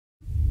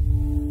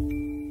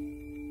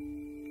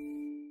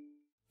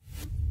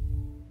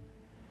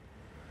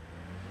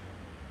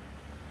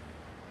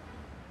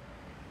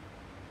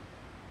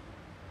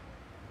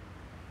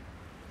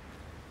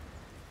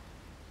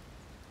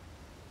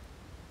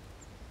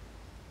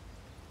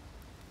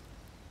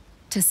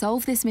To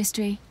solve this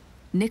mystery,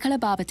 Nicola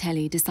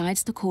Barbatelli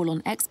decides to call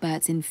on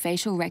experts in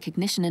facial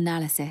recognition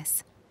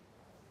analysis.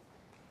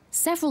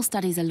 Several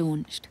studies are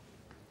launched.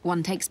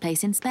 One takes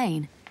place in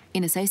Spain,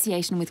 in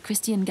association with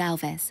Christian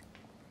Galvez.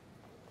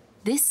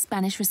 This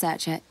Spanish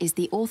researcher is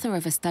the author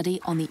of a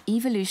study on the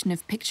evolution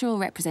of pictorial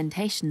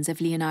representations of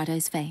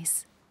Leonardo's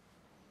face.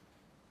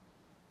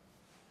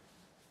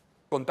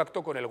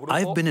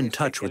 I've been in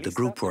touch with the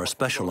group who are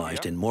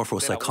specialized in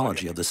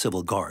morphopsychology of the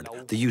Civil Guard,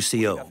 the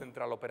UCO.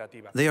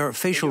 They are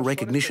facial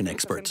recognition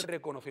experts.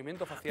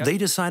 They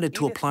decided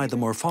to apply the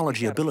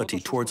morphology ability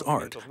towards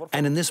art,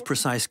 and in this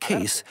precise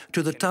case,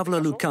 to the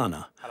Tavola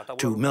Lucana,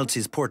 to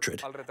Melzi's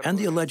portrait, and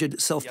the alleged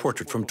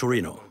self-portrait from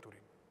Torino.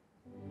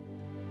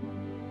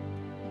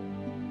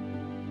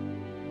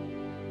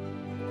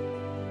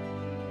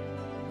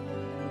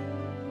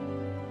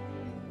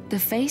 The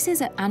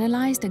faces are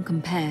analyzed and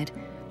compared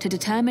to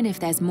determine if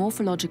there's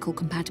morphological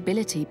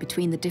compatibility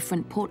between the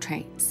different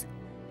portraits.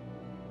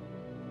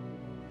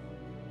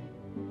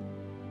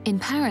 In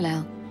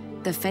parallel,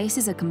 the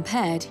faces are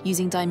compared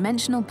using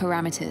dimensional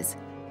parameters,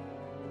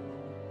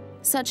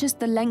 such as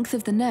the length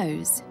of the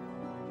nose,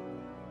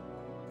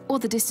 or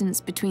the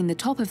distance between the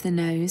top of the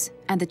nose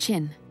and the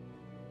chin.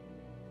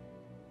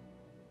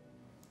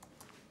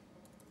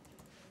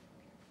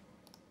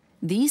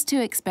 These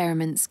two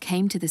experiments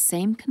came to the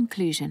same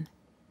conclusion.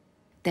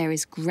 There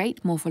is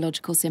great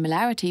morphological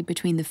similarity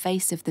between the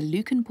face of the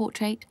Lucan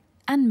portrait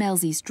and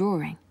Melzi's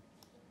drawing.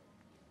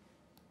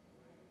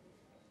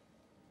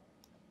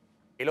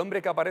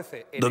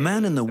 The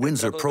man in the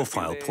Windsor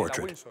profile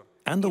portrait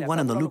and the one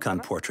in the Lucan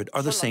portrait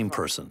are the same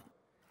person.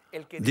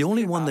 The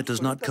only one that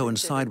does not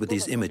coincide with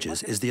these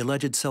images is the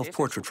alleged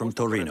self-portrait from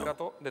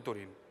Torino.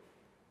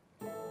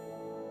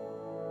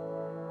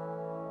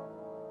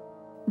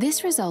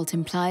 This result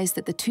implies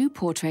that the two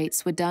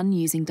portraits were done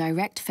using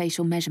direct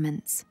facial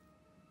measurements.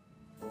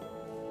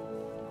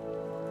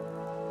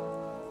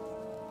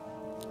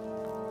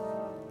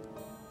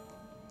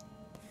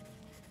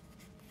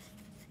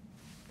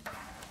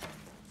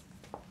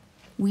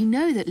 We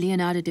know that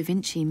Leonardo da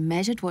Vinci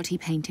measured what he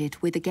painted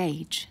with a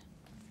gauge.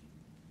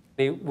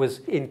 He was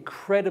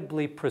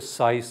incredibly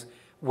precise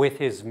with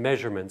his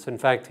measurements. In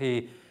fact,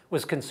 he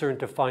was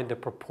concerned to find the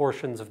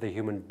proportions of the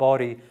human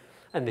body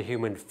and the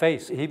human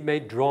face. He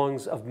made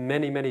drawings of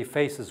many, many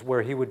faces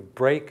where he would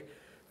break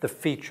the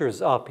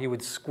features up. He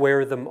would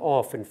square them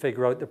off and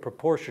figure out the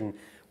proportion.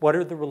 What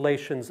are the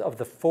relations of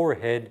the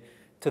forehead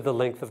to the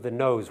length of the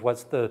nose?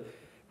 What's the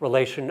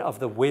relation of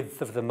the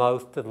width of the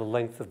mouth to the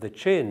length of the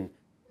chin?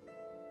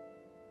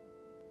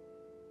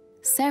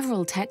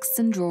 Several texts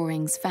and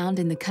drawings found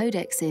in the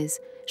codexes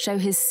show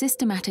his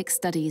systematic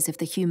studies of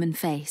the human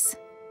face.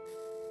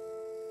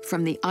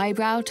 From the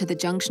eyebrow to the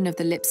junction of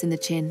the lips and the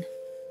chin,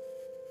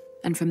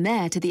 and from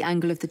there to the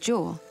angle of the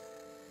jaw,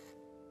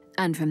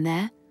 and from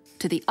there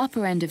to the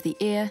upper end of the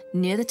ear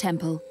near the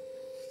temple,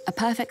 a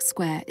perfect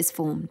square is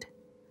formed.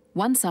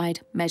 One side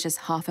measures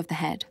half of the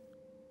head.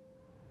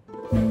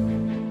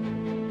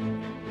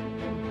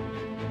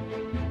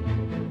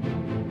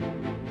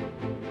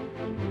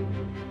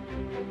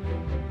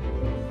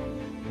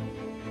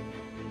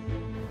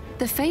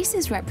 The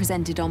faces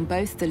represented on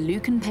both the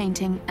Lucan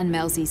painting and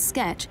Melzi's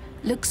sketch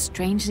look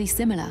strangely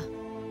similar.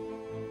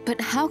 But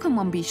how can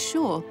one be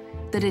sure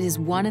that it is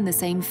one and the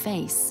same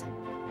face?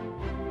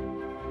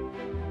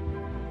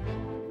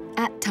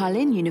 At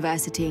Tallinn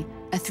University,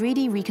 a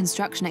 3D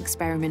reconstruction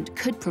experiment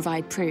could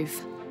provide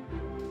proof.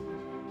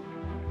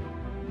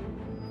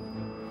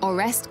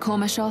 Orest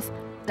Kormashov,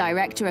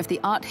 director of the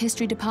art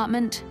history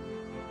department,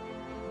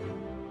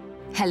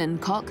 Helen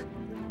Koch,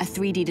 a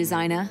 3D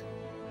designer,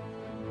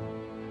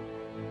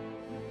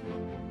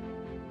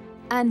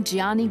 and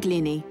Gianni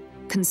Glini,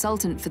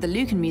 consultant for the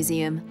Lucan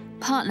Museum,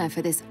 partner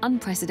for this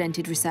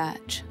unprecedented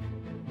research.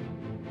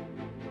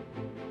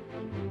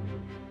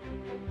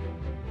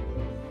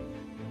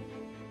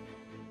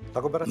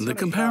 The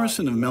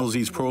comparison of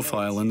Melzi's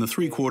profile and the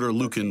three-quarter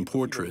Lucan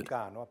portrait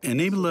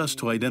enabled us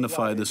to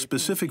identify the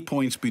specific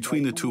points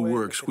between the two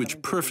works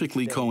which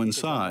perfectly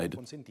coincide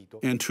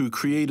and to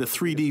create a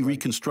 3D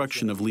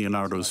reconstruction of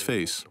Leonardo's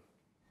face.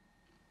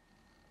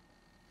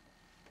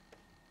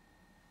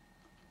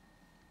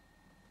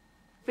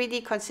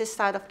 3D consists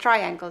out of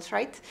triangles,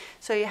 right?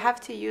 So you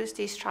have to use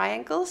these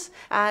triangles,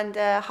 and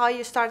how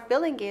you start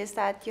building is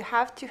that you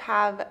have to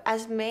have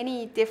as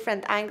many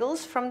different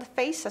angles from the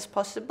face as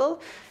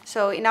possible.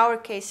 So in our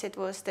case, it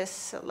was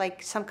this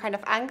like some kind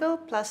of angle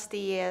plus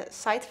the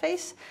side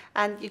face,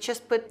 and you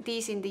just put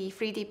these in the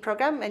 3D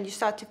program and you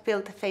start to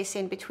build the face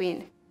in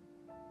between.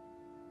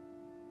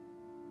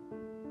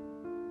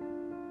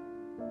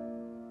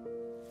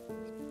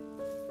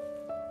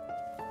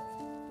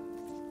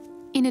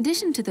 In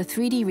addition to the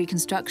 3D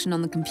reconstruction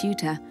on the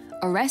computer,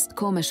 Orest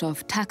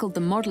Kormashov tackled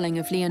the modeling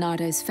of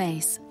Leonardo's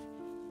face.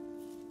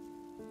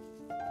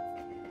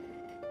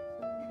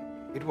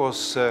 It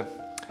was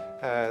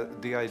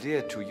The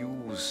idea to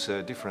use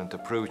different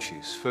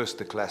approaches. First,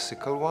 the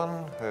classical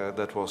one,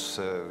 that was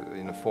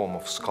in a form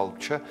of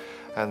sculpture,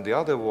 and the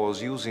other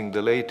was using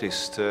the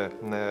latest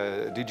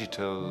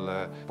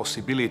digital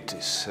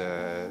possibilities.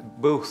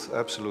 Both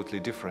absolutely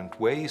different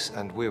ways,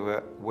 and we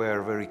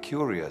were very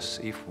curious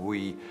if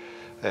we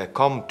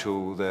come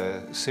to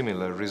the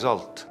similar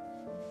result.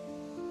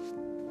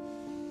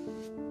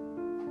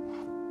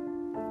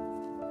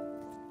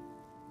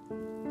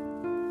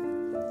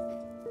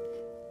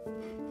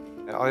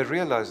 I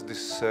realized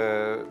this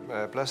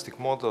plastic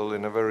model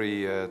in a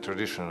very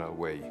traditional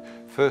way.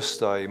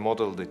 First, I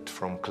modeled it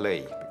from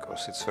clay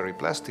because it's very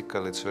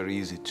plastical, it's very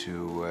easy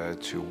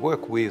to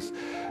work with,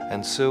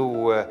 and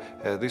so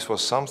this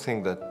was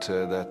something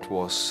that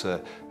was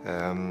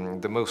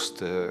the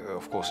most,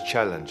 of course,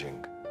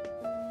 challenging.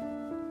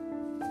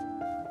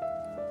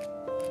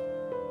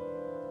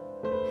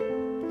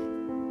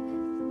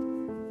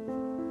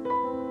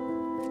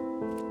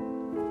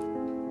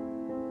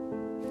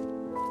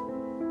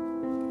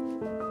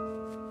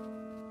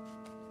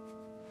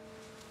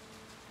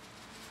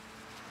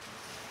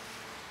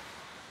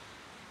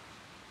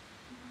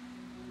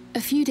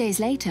 A few days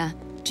later,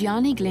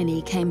 Gianni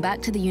Glini came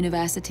back to the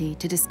university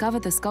to discover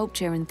the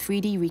sculpture in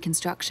 3D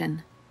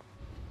reconstruction.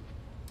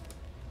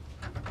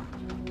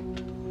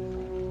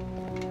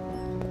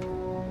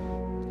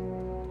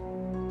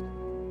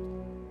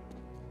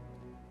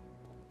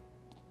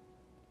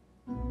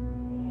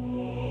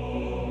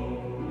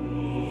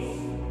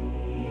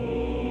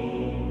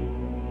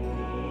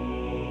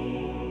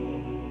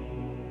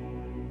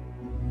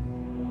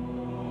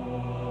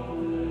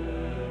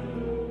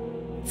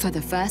 For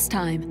the first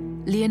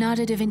time,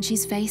 Leonardo da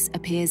Vinci's face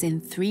appears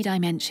in 3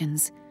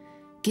 dimensions,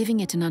 giving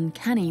it an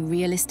uncanny,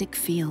 realistic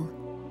feel.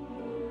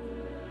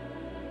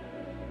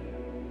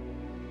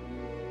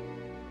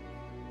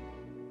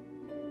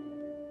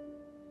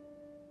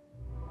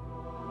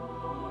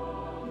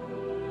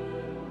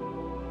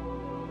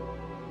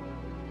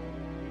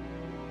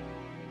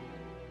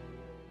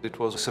 It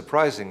was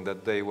surprising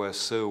that they were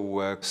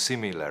so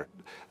similar.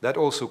 That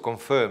also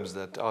confirms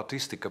that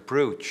artistic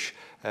approach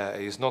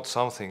is not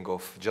something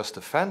of just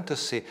a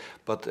fantasy,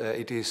 but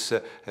it is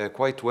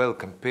quite well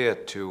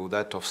compared to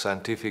that of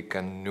scientific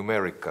and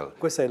numerical.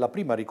 Questa è la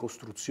prima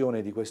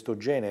ricostruzione di questo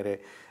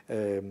genere.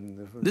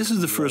 This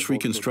is the first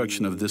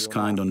reconstruction of this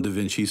kind on Da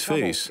Vinci's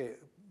face.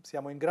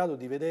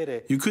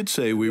 You could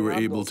say we were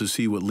able to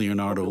see what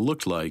Leonardo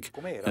looked like,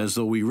 as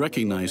though we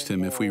recognized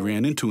him if we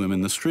ran into him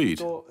in the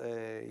street.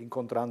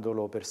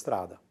 Incontrandolo per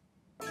strada.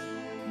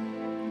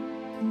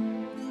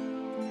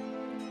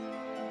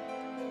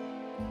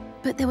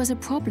 But there was a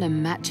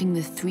problem matching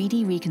the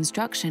 3D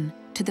reconstruction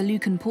to the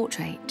Lucan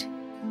portrait.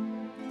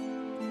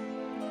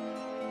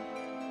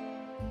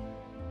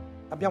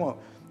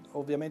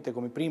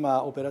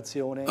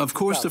 Of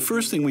course, the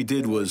first thing we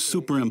did was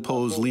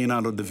superimpose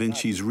Leonardo da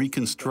Vinci's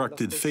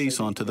reconstructed face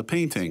onto the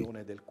painting.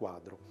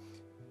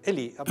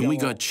 And we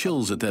got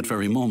chills at that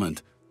very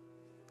moment,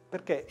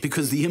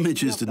 because the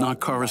images did not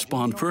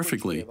correspond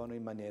perfectly.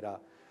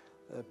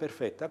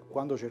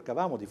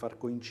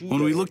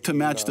 When we looked to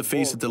match the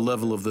face at the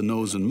level of the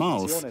nose and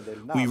mouth,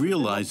 we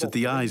realized that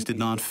the eyes did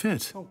not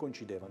fit.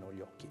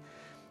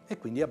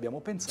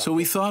 So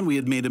we thought we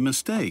had made a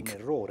mistake,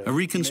 a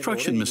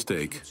reconstruction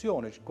mistake.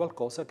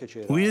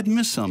 We had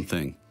missed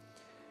something.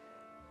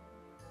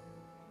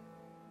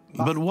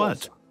 But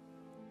what?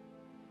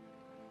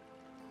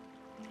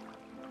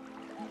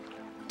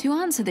 To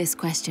answer this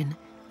question,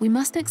 we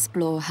must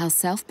explore how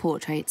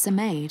self-portraits are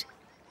made.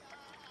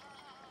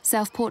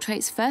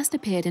 Self-portraits first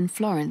appeared in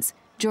Florence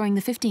during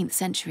the 15th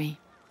century.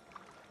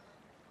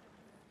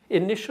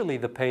 Initially,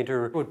 the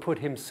painter would put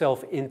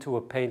himself into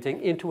a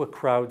painting, into a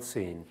crowd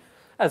scene,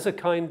 as a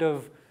kind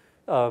of,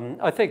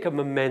 I think, a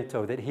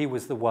memento that he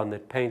was the one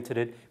that painted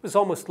it. It was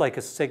almost like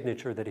a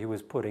signature that he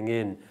was putting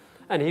in.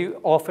 And he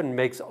often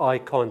makes eye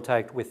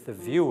contact with the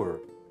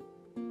viewer.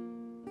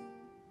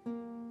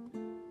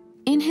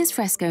 In his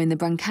fresco in the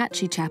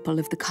Brancacci chapel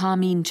of the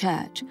Carmine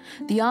Church,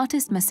 the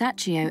artist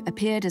Masaccio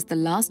appeared as the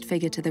last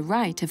figure to the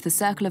right of the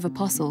circle of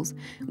apostles,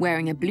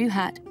 wearing a blue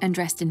hat and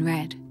dressed in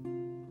red.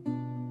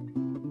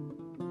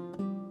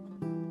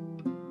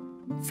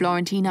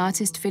 Florentine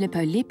artist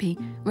Filippo Lippi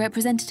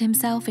represented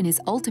himself in his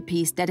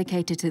altarpiece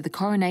dedicated to the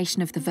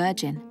coronation of the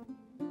Virgin.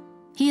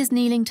 He is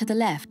kneeling to the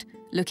left,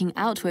 looking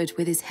outward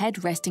with his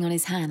head resting on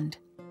his hand.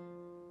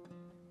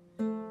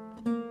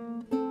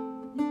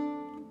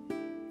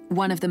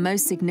 One of the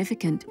most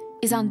significant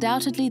is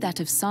undoubtedly that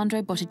of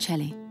Sandro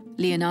Botticelli,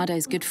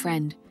 Leonardo's good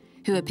friend,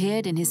 who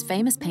appeared in his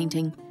famous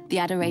painting, The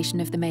Adoration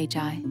of the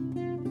Magi.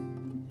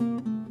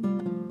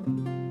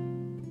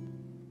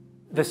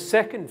 The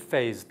second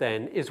phase,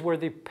 then, is where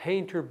the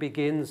painter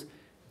begins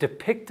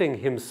depicting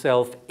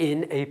himself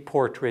in a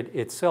portrait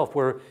itself,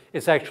 where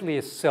it's actually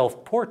a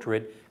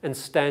self-portrait and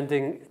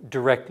standing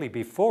directly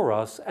before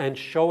us and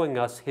showing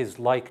us his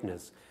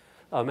likeness.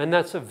 And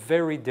that's a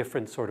very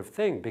different sort of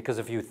thing, because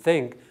if you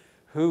think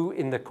who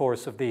in the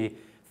course of the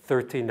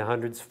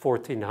 1300s,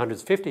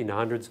 1400s,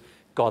 1500s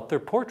got their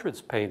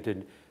portraits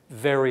painted,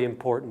 very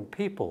important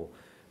people.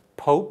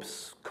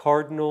 Popes,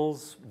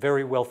 cardinals,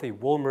 very wealthy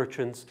wool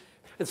merchants.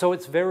 And so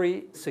it's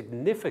very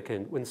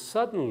significant when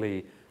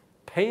suddenly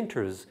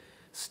painters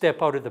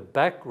step out of the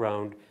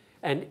background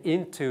and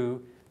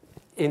into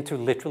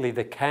literally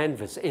the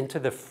canvas, into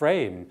the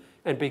frame,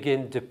 and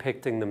begin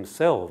depicting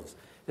themselves.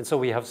 And so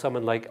we have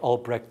someone like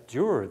Albrecht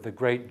Dürer, the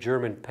great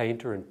German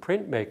painter and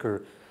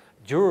printmaker,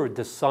 Dürer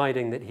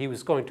deciding that he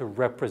was going to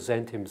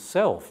represent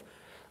himself,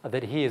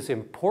 that he is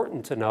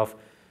important enough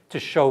to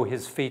show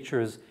his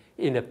features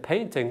in a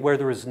painting where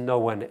there is no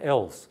one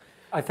else.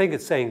 I think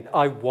it's saying,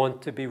 I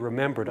want to be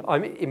remembered.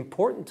 I'm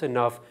important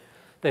enough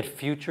that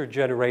future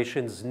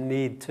generations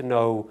need to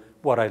know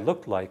what I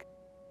look like.